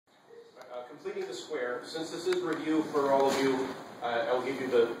completing the square. Since this is review for all of you, I will give you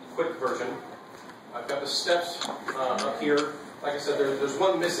the quick version. I've got the steps up here. Like I said, there's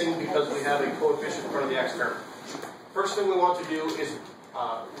one missing because we have a coefficient in front of the x term. First thing we want to do is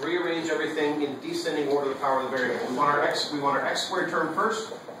rearrange everything in descending order of the power of the variable. We want our x squared term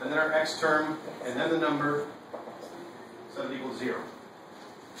first, and then our x term, and then the number, set it equal to 0.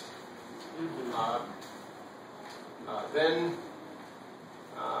 Then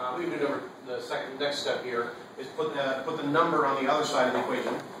we can do the next step here is put the number on the other side of the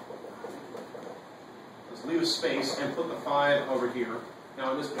equation. Let's leave a space and put the 5 over here.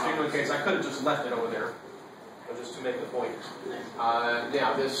 Now in this particular case, I could have just left it over there, but just to make the point.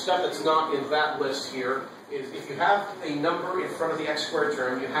 Now the step that's not in that list here is if you have a number in front of the x squared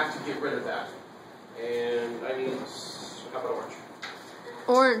term, you have to get rid of that. And I need, how about orange?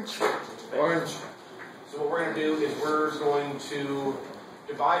 Orange. Orange. So what we're going to do is we're going to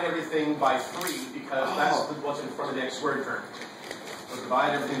divide everything by 3 because that's what's in front of the x squared term. So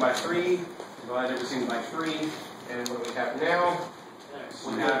divide everything by 3, divide everything by 3, and what do we have now?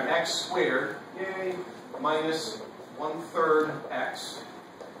 We have x squared, yay, minus 1/3 x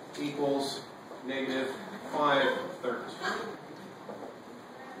equals negative 5/3.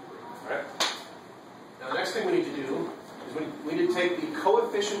 Alright. Now the next thing we need to do is we need to take the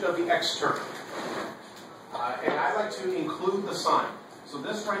coefficient of the x term. And I like to include the sign. So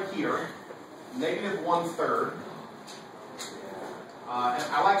this right here, negative 1/3, and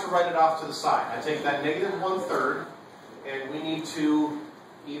I like to write it off to the side. I take that negative 1/3, and we need to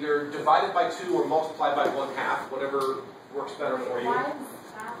either divide it by 2 or multiply by 1/2, whatever works better for you.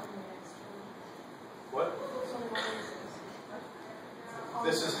 What?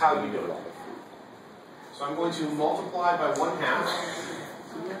 This is how you do it. So I'm going to multiply by 1/2.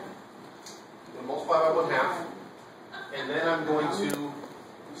 Multiply by 1/2, and then I'm going to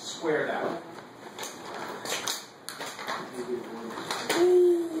square that.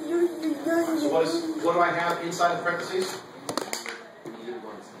 So what do I have inside the parentheses?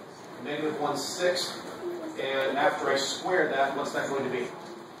 Negative 1/6, and after I square that, what's that going to be?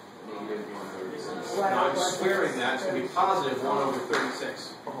 Now I'm squaring that, it's going to be positive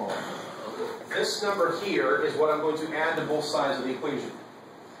 1/36. This number here is what I'm going to add to both sides of the equation.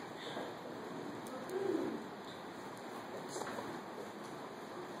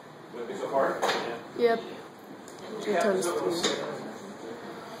 So far? Yep.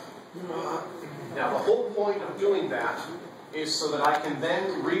 Now the whole point of doing that is so that I can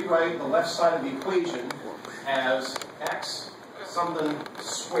then rewrite the left side of the equation as x something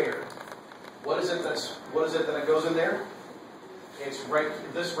squared. What is it that goes in there? It's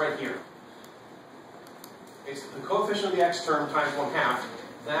this right here. It's the coefficient of the x term times 1/2.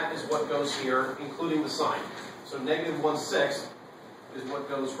 That is what goes here, including the sign. So negative 1/6 is what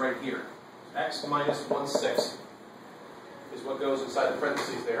goes right here. X minus 1/6 is what goes inside the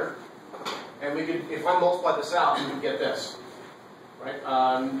parentheses there. And we could, if I multiply this out, we would get this. Right?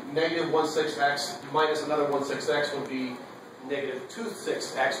 Negative 1/6x minus another 1/6x would be negative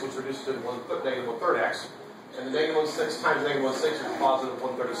 2/6x, which reduces to negative 1/3 x. And the negative 1/6 times negative 1/6 is positive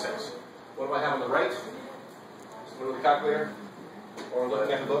 136. What do I have on the right? Go to the calculator, or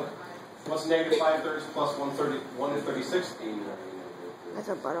looking at the book. What's negative 5/3 plus 136? That's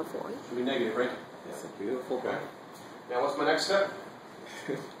a butterfly. Should be negative, right? That's beautiful. Okay. Now, what's my next step?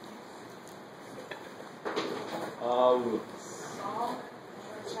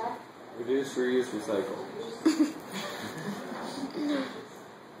 Reduce, reuse, recycle.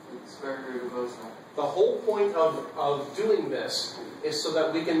 The whole point of doing this is so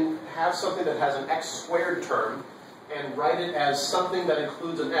that we can have something that has an x squared term and write it as something that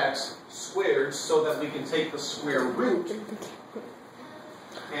includes an x squared so that we can take the square root,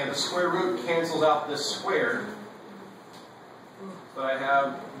 and the square root cancels out this squared, so I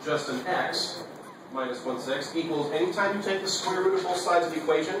have just an x minus 1/6 equals, anytime you take the square root of both sides of the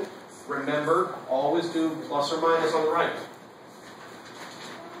equation, remember, always do plus or minus on the right.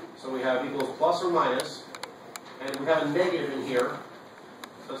 So we have equals plus or minus, and we have a negative in here,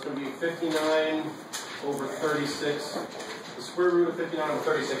 so it's going to be 59 over 36, the square root of 59 over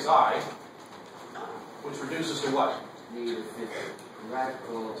 36i, which reduces to what? Negative 50.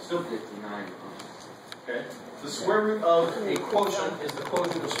 Radical Still 59. Okay. The square root of a quotient is the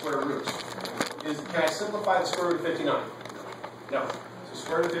quotient of square roots. Can I simplify the square root of 59? No. So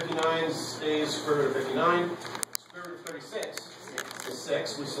square root of 59 stays square root of 59. Square root of 36 is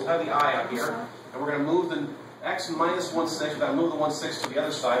 6. We still have the I out here. And we're going to move the x minus 1/6. We've got to move the 1/6 to the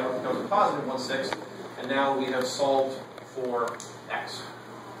other side, where it becomes a positive 1/6. And now we have solved for x.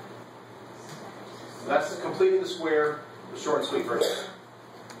 So that's completing the square, the short and sweet version.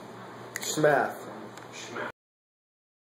 Schmath. Schmath.